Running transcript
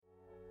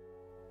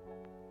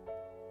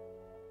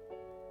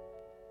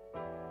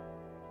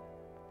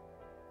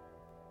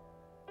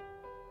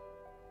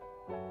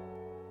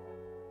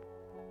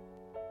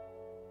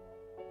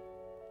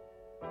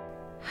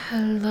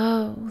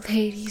Hello,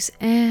 ladies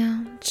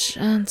and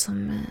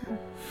gentlemen.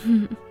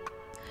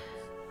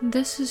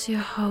 This is your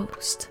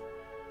host,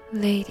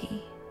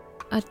 Lady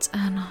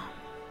Adana.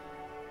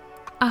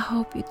 I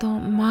hope you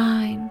don't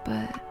mind,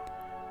 but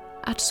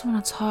I just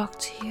want to talk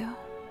to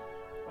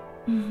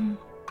you.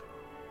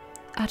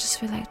 I just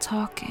feel like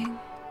talking.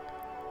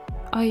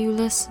 Are you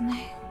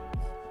listening?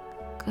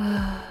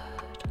 Good.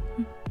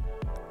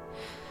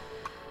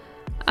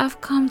 I've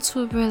come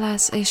to a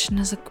realization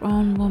as a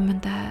grown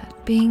woman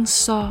that being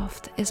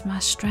soft is my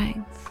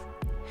strength.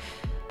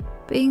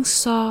 Being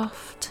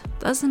soft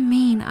doesn't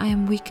mean I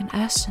am weak in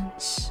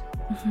essence.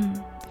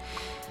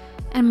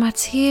 And my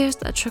tears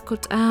that trickle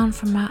down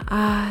from my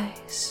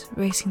eyes,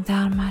 racing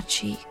down my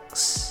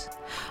cheeks,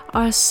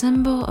 are a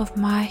symbol of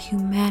my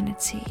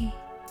humanity,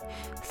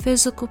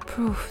 physical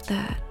proof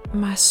that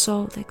my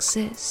soul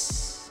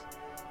exists.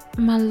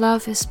 My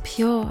love is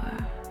pure,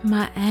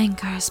 my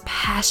anger is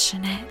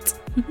passionate,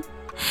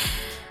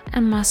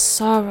 and my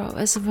sorrow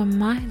is a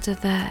reminder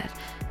that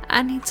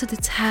I need to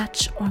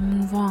detach or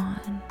move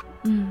on.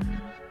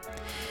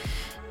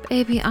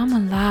 Baby, I'm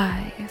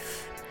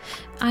alive.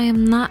 I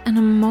am not an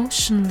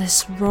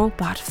emotionless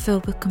robot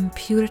filled with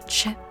computer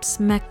chips,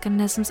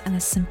 mechanisms, and a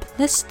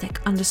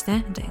simplistic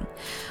understanding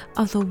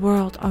of the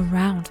world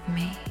around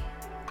me.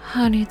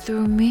 Honey,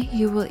 through me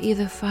you will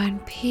either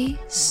find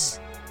peace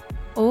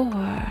or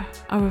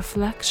a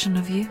reflection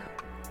of you.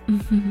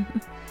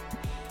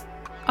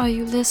 Are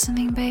you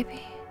listening,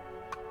 baby?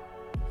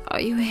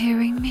 Are you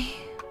hearing me?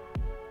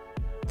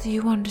 Do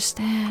you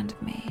understand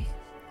me?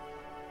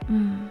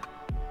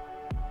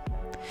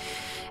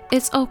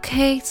 It's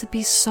okay to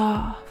be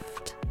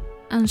soft,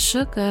 and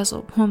sugar as a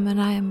woman,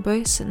 I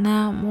embrace it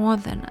now more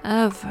than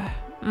ever.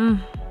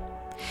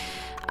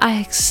 I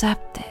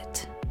accept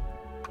it.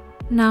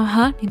 Now,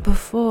 honey,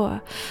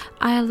 before,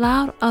 I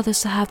allowed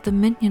others to have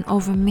dominion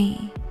over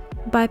me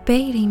by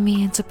baiting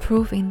me into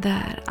proving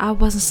that I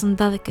wasn't some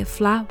delicate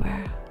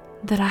flower,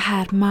 that I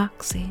had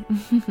moxie.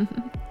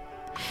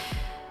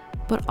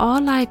 But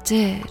all I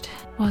did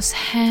was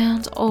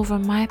hand over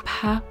my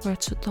power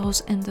to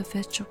those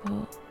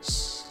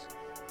individuals.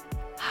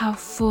 How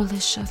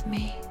foolish of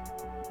me.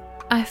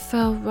 I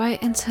fell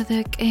right into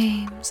their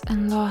games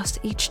and lost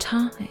each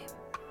time.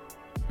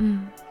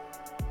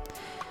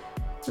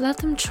 Let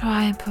them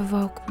try and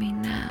provoke me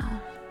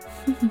now.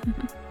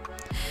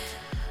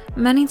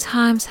 Many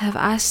times have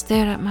I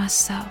stared at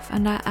myself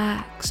and I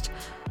asked,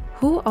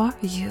 who are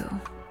you?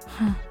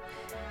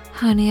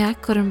 Honey, I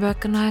couldn't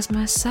recognize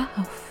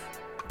myself.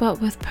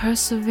 But with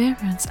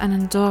perseverance and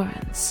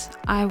endurance,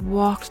 I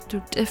walked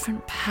through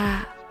different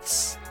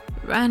paths,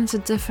 ran into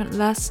different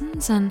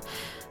lessons, and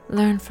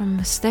learned from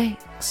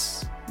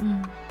mistakes.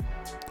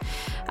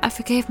 I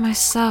forgave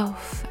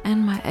myself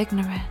and my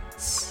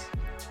ignorance.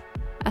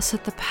 I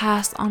set the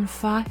past on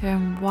fire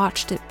and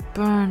watched it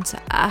burn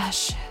to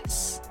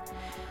ashes.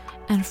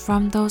 And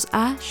from those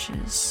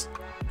ashes,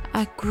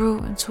 I grew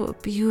into a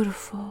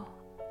beautiful,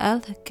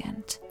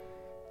 elegant,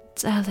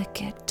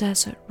 delicate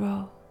desert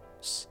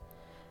rose.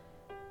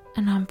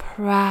 And I'm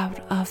proud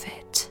of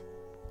it.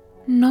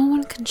 No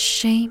one can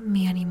shame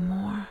me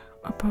anymore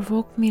or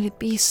provoke me to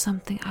be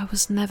something I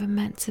was never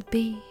meant to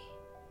be.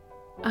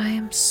 I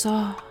am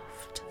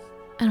soft,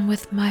 and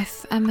with my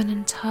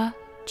feminine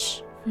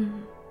touch,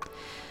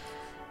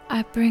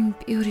 I bring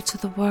beauty to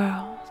the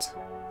world,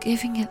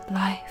 giving it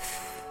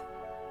life.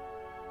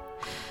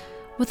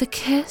 With a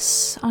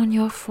kiss on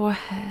your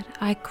forehead,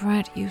 I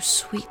grant you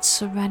sweet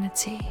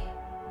serenity.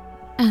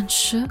 And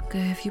sugar,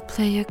 if you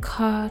play your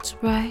cards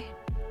right,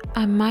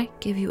 I might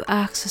give you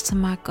access to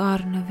my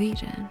Garden of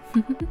Eden.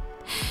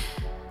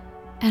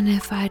 And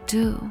if I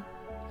do,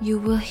 you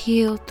will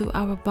heal through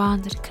our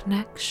bonded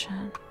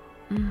connection.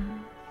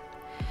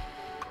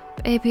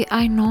 Baby,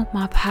 I know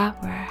my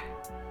power.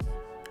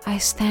 I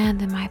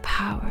stand in my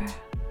power.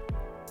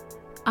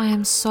 I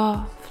am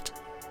soft,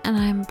 and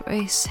I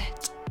embrace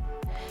it.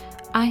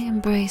 I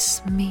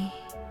embrace me.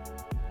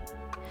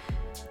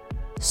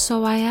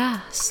 So I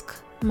ask,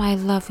 my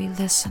lovely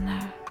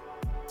listener,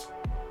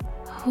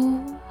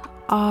 who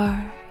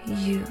are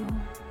you?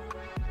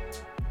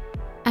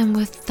 And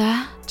with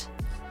that,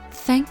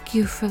 thank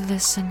you for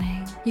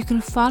listening. You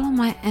can follow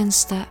my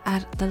Insta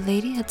at the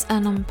Lady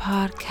Adana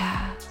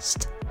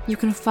Podcast. You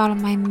can follow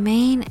my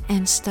main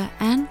Insta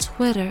and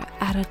Twitter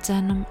at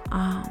Adenum.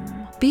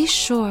 Be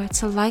sure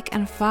to like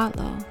and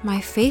follow my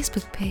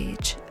Facebook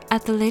page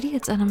at the Lady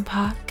Adana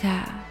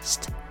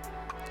Podcast.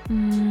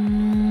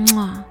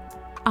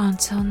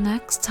 Until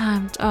next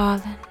time,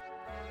 darling.